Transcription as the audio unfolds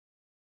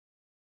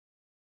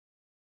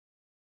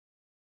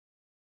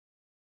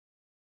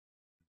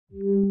Hey,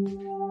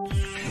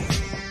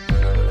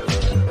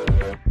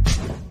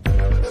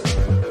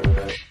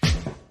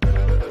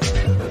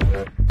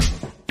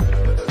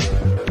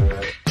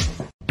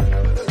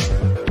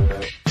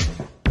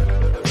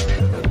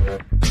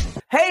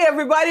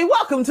 everybody,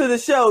 welcome to the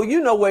show.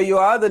 You know where you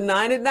are, the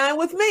 9 at 9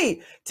 with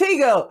me,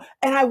 Tigo.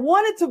 And I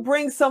wanted to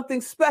bring something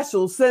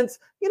special since,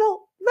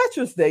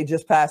 Veterans Day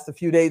just passed a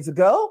few days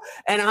ago.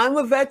 And I'm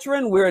a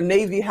veteran. We're a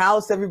Navy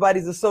house.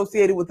 Everybody's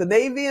associated with the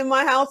Navy in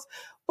my house.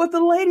 But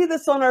the lady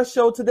that's on our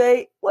show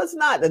today was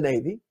not the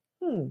Navy.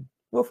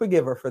 We'll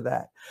forgive her for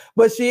that.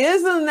 But she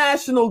is in the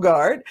National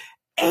Guard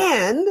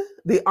and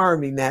the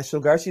Army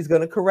National Guard. She's going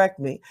to correct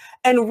me.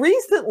 And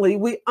recently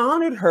we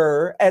honored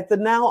her at the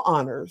Now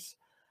Honors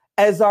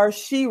as our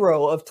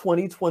Shero of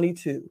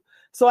 2022.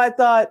 So I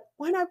thought,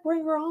 why not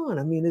bring her on?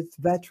 I mean, it's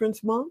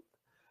Veterans Month.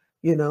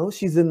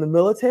 She's in the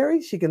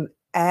military. She can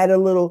add a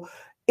little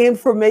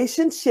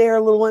information, share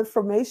a little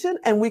information,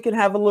 and we can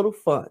have a little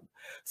fun.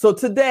 So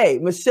today,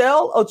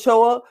 Michelle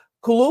Ochoa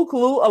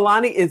Kulu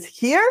Alani is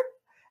here,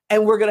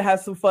 and we're going to have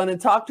some fun and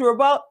talk to her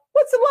about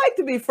what's it like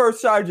to be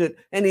First Sergeant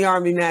in the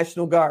Army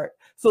National Guard.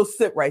 So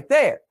sit right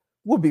there.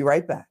 We'll be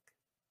right back.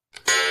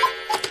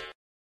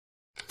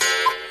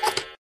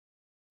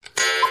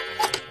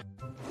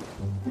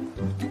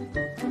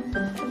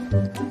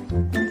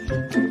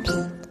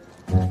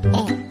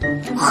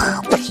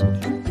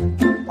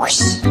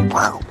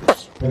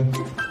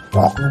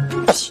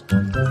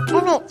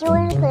 Emmett, do you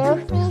want to play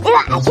with me?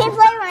 Yeah, I can't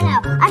play right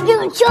now. I'm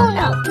doing show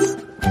notes.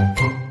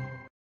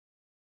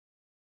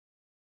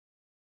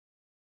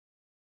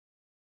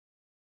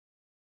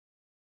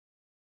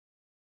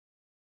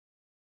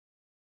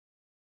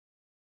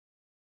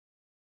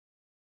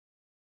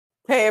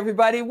 Hey,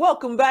 everybody,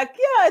 welcome back.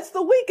 Yeah, it's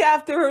the week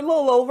after, a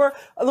little over,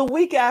 the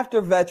week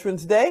after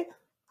Veterans Day.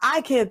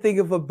 I can't think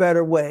of a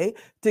better way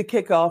to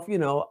kick off,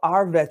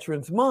 our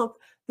Veterans Month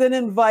than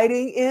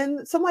inviting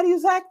in somebody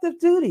who's active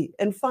duty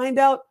and find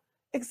out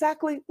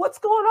exactly what's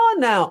going on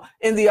now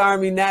in the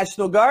Army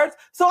National Guards.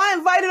 So I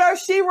invited our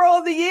Shero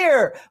of the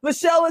Year.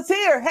 Michelle is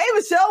here. Hey,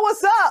 Michelle,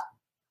 what's up?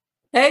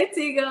 Hey,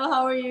 Tigo,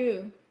 how are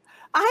you?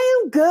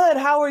 I am good.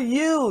 How are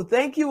you?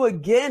 Thank you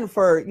again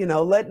for,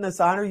 letting us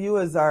honor you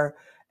as our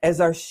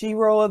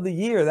Shero of the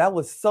Year. That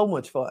was so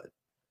much fun.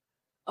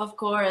 Of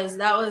course,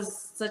 that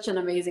was such an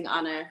amazing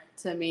honor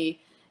to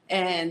me,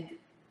 and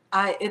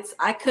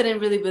I couldn't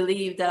really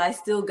believe that I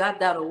still got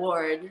that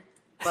award.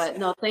 But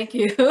no, thank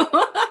you.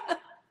 Well,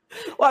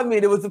 I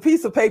mean, it was a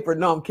piece of paper.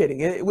 No, I'm kidding.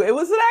 It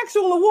was an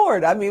actual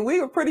award. I mean, we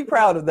were pretty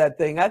proud of that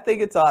thing. I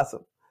think it's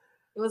awesome.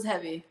 It was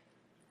heavy.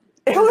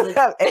 It was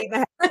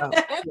 8.5 pounds.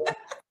 Yeah.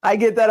 I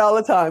get that all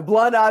the time.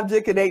 Blunt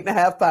object and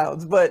 8.5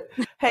 pounds. But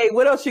hey,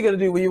 what else you gonna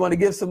do when you want to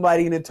give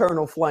somebody an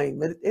eternal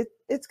flame?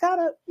 It's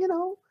gotta,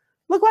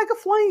 look like a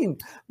flame.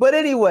 But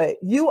anyway,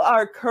 you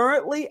are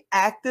currently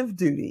active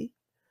duty,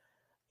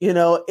 in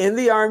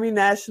the Army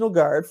National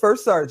Guard,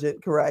 First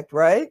Sergeant, correct,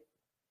 right?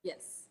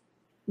 Yes.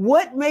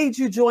 What made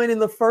you join in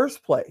the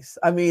first place?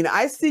 I mean,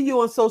 I see you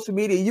on social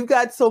media. You've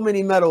got so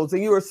many medals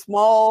and you're a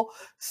small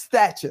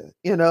stature,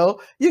 you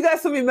got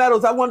so many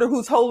medals. I wonder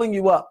who's holding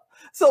you up.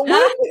 So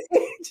what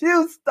made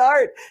you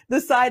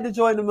decide to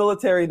join the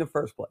military in the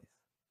first place?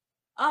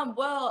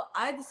 Well,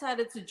 I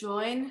decided to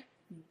join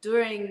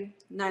during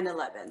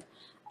 9/11.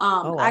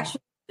 Wow. Actually,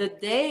 the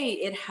day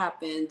it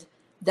happened,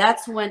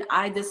 that's when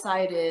I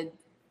decided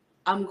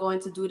I'm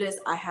going to do this.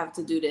 I have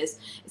to do this.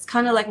 It's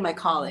kind of like my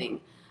calling.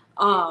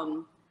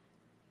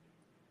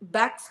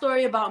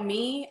 Backstory about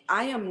me,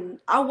 I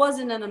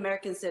wasn't an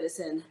American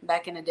citizen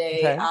back in the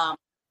day. Okay.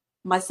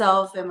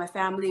 Myself and my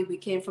family, we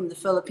came from the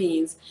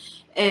Philippines,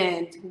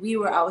 and we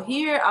were out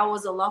here. I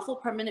was a lawful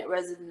permanent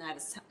resident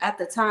at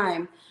the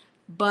time,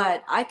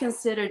 but I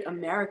considered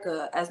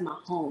America as my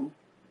home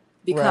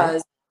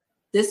because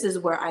this is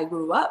where I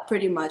grew up,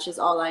 pretty much is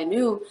all I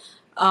knew.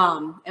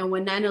 And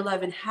when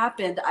 9/11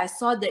 happened, I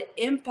saw the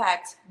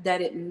impact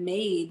that it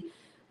made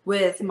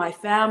with my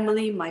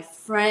family, my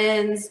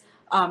friends,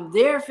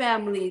 their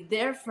family,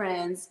 their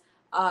friends.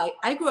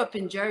 I grew up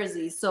in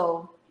Jersey,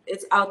 so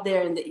it's out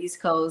there in the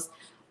East Coast.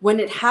 When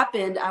it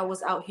happened, I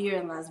was out here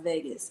in Las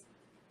Vegas.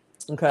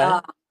 Okay.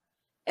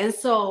 And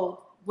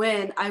so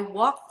when I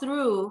walked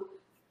through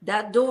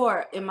that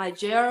door in my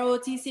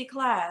JROTC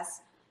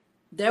class,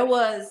 there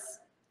was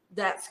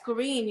that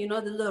screen,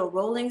 the little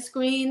rolling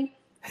screen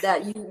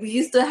that we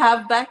used to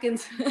have back in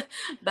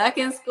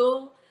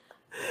school.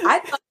 I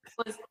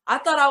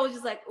thought I was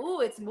just like,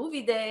 ooh, it's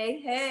movie day.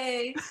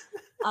 Hey.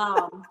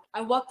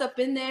 I walked up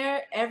in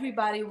there.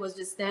 Everybody was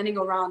just standing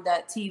around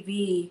that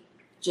TV,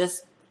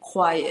 just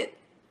quiet,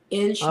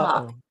 in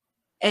shock. Uh-oh.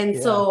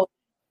 And so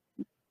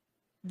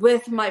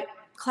with my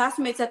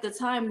classmates at the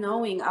time,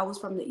 knowing I was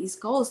from the East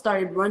Coast,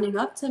 started running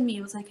up to me.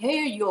 It was like, hey,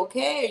 are you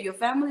okay? Are your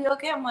family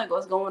okay? I'm like,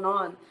 what's going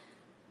on?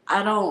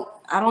 I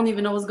don't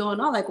even know what's going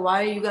on. Like,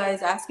 why are you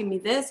guys asking me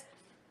this?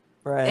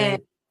 Right.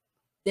 And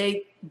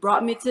they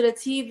brought me to the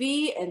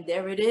TV, and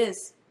there it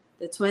is,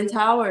 the Twin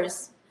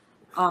Towers,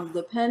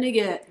 the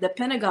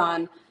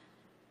Pentagon.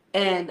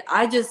 And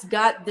I just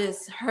got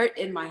this hurt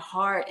in my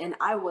heart, and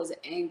I was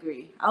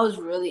angry. I was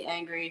really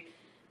angry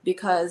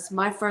because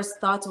my first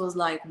thoughts was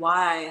like,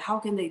 why? How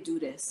can they do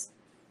this?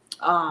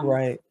 Um,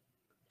 Right.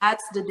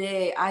 that's the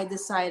day I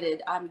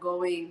decided I'm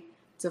going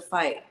to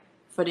fight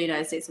for the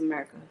United States of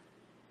America.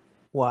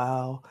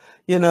 Wow.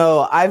 You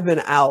know, I've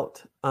been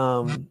out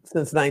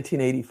since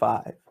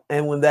 1985.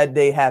 And when that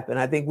day happened,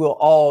 I think we'll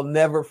all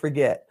never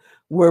forget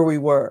where we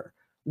were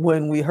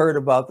when we heard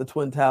about the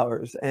Twin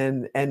Towers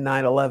and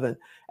 9/11.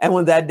 And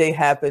when that day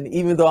happened,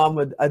 even though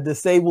I'm a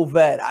disabled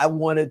vet, I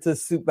wanted to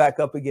suit back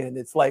up again.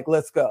 It's like,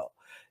 let's go.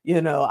 You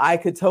know, I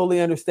could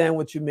totally understand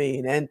what you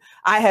mean. And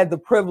I had the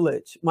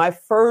privilege. My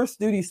first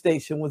duty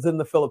station was in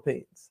the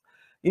Philippines.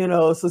 You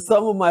know, so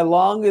some of my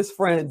longest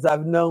friends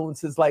I've known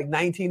since like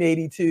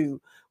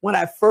 1982, when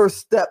I first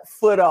stepped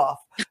foot off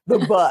the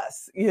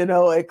bus, you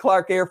know, at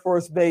Clark Air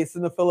Force Base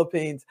in the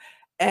Philippines.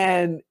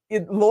 And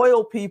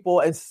loyal people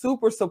and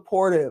super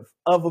supportive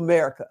of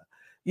America.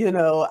 You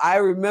know, I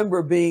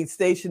remember being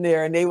stationed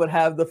there and they would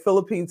have the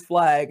Philippines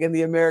flag and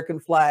the American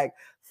flag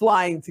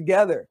flying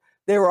together.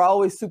 They were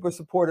always super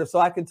supportive. So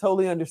I can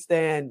totally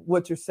understand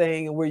what you're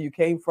saying and where you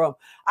came from.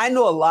 I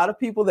know a lot of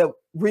people that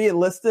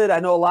re-enlisted.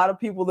 I know a lot of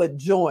people that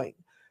joined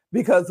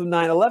because of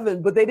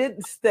 9/11, but they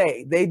didn't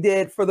stay. They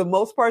did, for the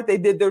most part, they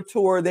did their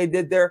tour. They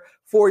did their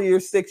 4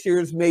 years, 6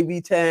 years,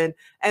 maybe 10,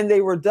 and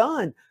they were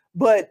done.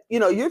 But, you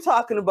know, you're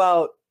talking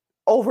about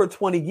over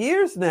 20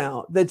 years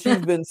now that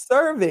you've been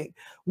serving.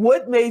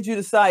 What made you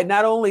decide,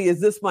 not only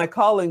is this my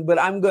calling, but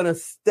I'm going to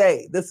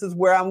stay? This is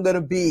where I'm going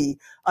to be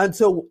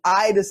until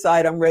I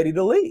decide I'm ready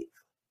to leave.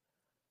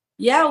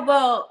 Yeah,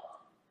 well,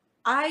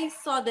 I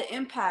saw the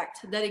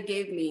impact that it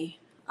gave me.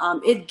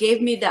 It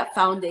gave me that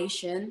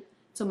foundation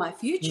to my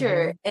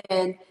future,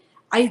 and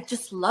I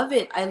just love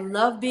it. I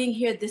love being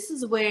here. This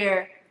is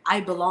where I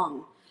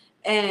belong.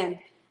 And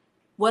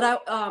what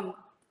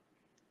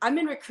I'm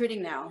in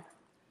recruiting now.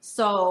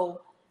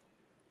 So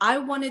I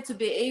wanted to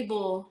be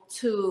able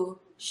to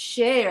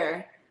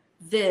share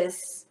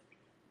this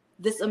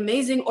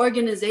amazing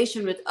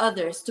organization with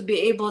others, to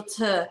be able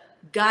to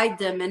guide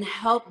them and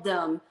help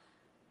them,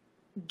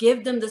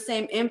 give them the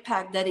same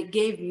impact that it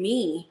gave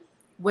me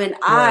when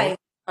Right.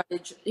 I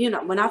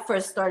started, when I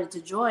first started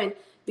to join.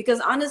 Because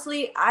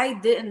honestly, I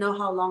didn't know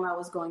how long I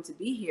was going to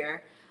be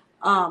here.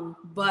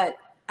 But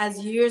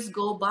as years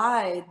go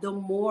by, the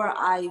more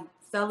I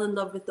fell in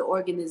love with the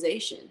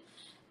organization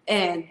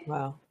and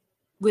Wow.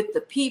 with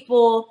the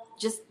people,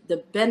 just the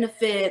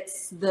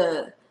benefits,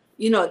 the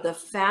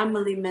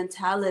family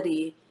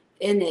mentality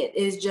in it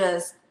is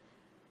just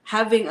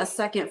having a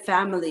second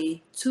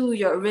family to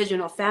your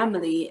original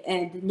family,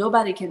 and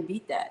nobody can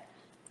beat that.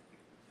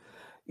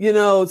 You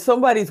know,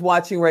 somebody's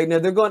watching right now.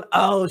 They're going,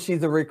 oh,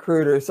 she's a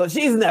recruiter. So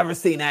she's never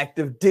seen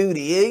active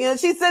duty. You know,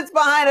 she sits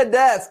behind a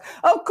desk.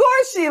 Of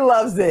course she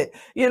loves it.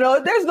 You know,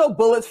 there's no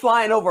bullets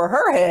flying over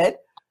her head.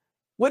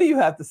 What do you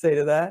have to say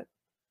to that?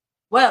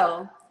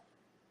 Well,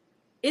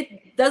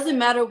 it doesn't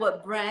matter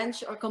what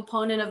branch or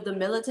component of the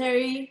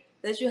military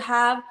that you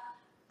have.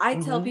 I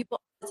tell people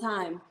all the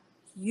time,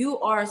 you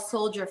are a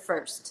soldier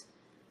first.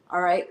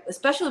 All right.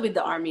 Especially with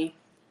the Army.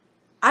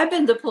 I've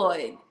been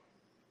deployed.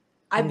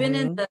 I've been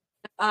in the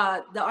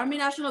Army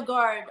National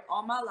Guard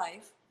all my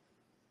life,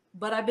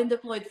 but I've been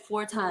deployed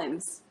 4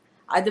 times.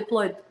 I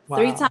deployed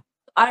 3 times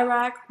to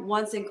Iraq,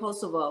 once in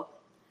Kosovo.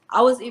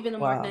 I was even a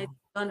Mark 19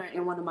 gunner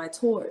in one of my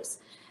tours.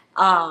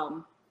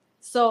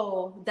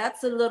 So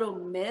that's a little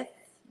myth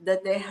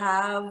that they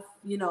have,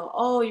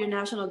 oh, you're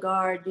National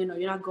Guard,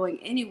 you're not going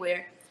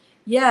anywhere.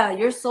 Yeah,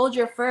 you're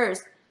soldier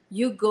first.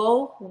 You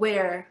go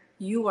where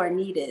you are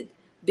needed,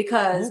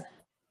 because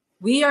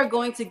we are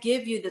going to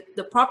give you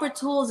the proper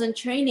tools and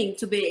training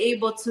to be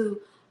able to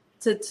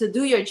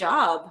do your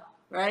job,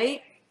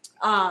 right?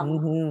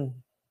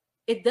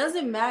 It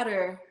doesn't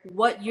matter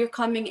what you're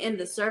coming in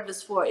the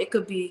service for. It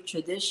could be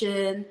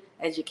tradition,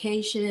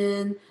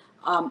 education,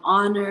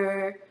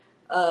 honor,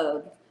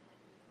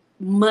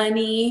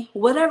 money,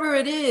 whatever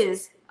it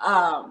is.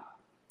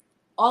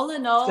 All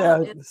in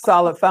all,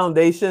 solid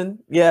foundation.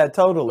 Yeah,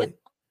 totally.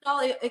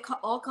 It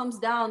all comes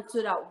down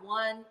to that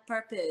one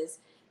purpose,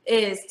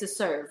 is to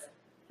serve,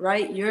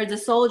 right? You're the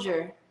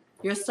soldier,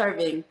 you're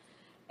serving.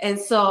 And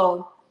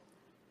so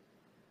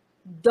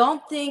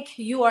don't think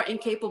you are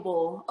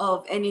incapable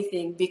of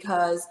anything,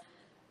 because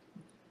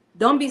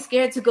don't be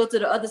scared to go to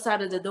the other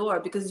side of the door,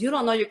 because you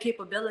don't know your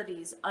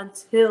capabilities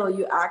until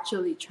you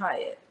actually try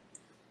it.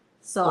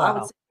 So I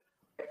would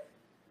say.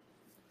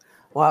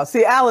 Wow.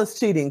 See, Alan's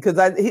cheating, because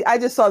I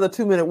just saw the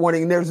 2-minute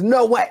warning, and there's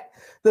no way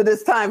that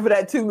it's time for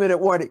that 2-minute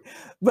warning.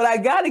 But I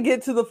got to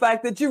get to the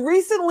fact that you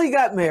recently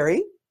got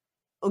married,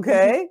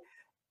 okay?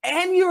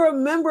 And you're a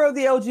member of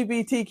the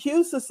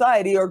LGBTQ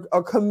society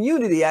or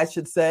community, I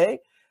should say.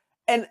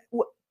 And,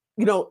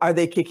 are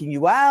they kicking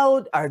you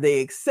out? Are they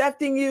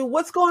accepting you?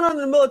 What's going on in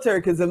the military?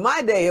 Because in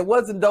my day, it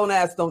wasn't don't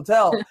ask, don't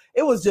tell.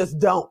 It was just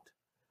don't.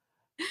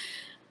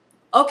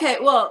 Okay,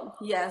 well,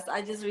 yes,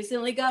 I just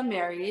recently got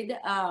married.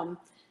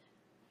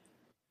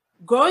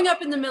 Growing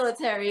up in the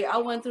military, I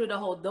went through the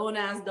whole don't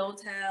ask, don't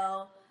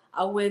tell.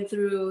 I went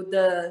through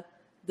the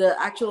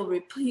actual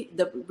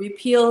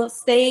repeal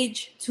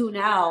stage to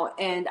now,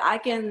 and I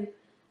can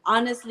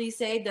honestly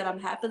say that I'm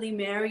happily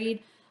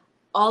married.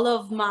 All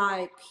of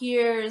my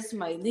peers,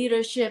 my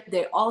leadership,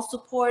 they all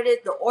support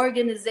it. The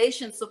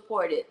organization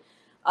support it.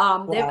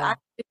 They've Wow.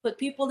 actually put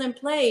people in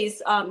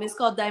place. It's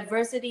called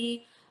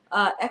diversity,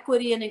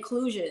 equity, and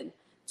inclusion,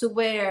 to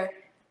where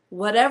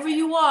whatever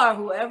you are,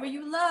 whoever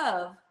you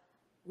love,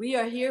 we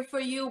are here for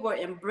you. We're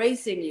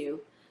embracing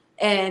you.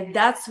 And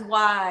that's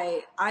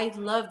why I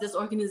love this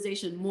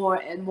organization more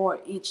and more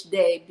each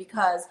day,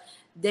 because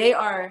they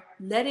are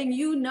letting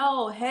you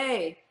know,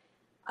 hey,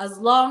 as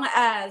long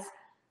as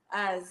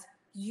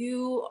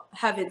you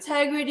have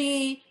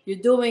integrity, you're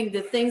doing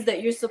the things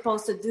that you're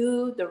supposed to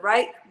do the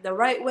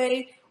right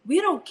way.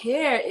 We don't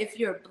care if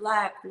you're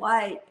black,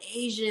 white,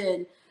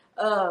 Asian,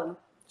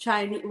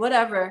 Chinese,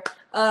 whatever,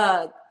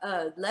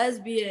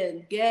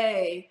 lesbian,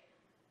 gay,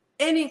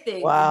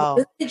 anything, Wow.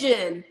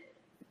 religion.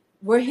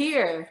 We're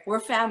here. We're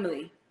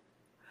family.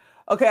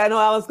 Okay, I know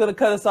Alan's going to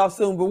cut us off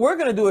soon, but we're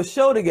going to do a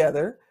show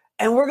together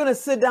and we're going to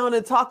sit down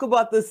and talk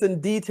about this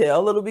in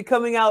detail. It'll be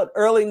coming out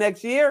early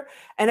next year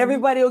and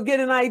everybody will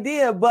get an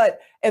idea. But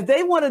if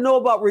they want to know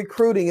about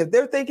recruiting, if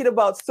they're thinking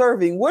about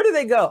serving, where do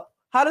they go?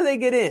 How do they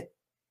get in?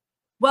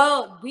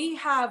 Well, we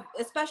have,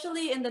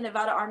 especially in the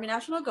Nevada Army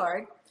National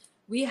Guard,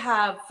 we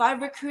have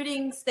 5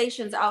 recruiting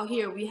stations out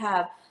here. We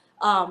have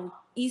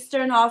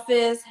Eastern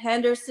office,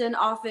 Henderson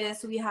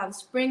office, we have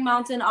Spring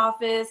Mountain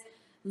office,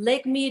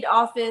 Lake Mead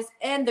office,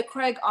 and the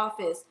Craig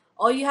office.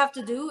 All you have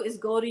to do is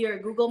go to your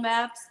Google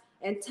Maps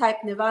and type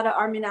Nevada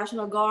Army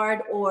National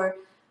Guard or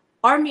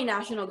Army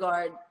National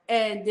Guard,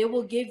 and they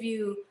will give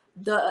you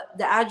the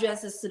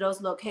addresses to those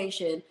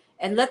locations,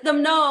 and let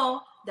them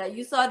know that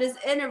you saw this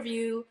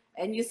interview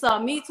and you saw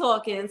me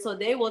talking, so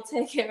they will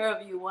take care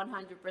of you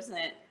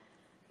 100%.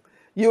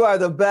 You are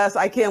the best.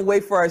 I can't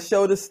wait for our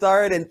show to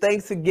start. And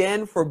thanks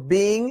again for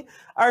being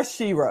our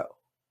Shero.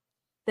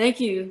 Thank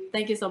you.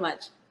 Thank you so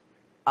much.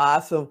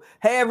 Awesome.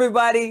 Hey,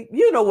 everybody,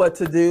 you know what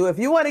to do. If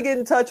you want to get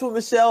in touch with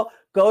Michelle,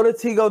 go to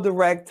Tigo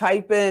Direct,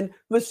 type in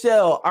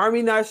Michelle,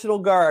 Army National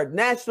Guard,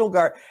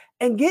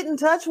 and get in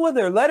touch with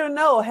her. Let her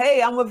know,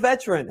 hey, I'm a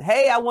veteran.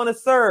 Hey, I want to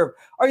serve.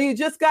 Or you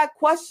just got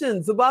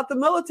questions about the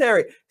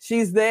military.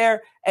 She's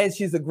there, and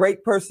she's a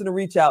great person to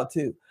reach out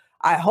to.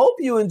 I hope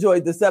you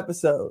enjoyed this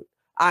episode.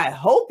 I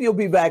hope you'll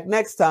be back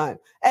next time.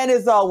 And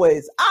as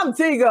always, I'm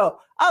Tigo.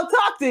 I'll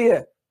talk to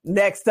you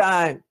next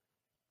time.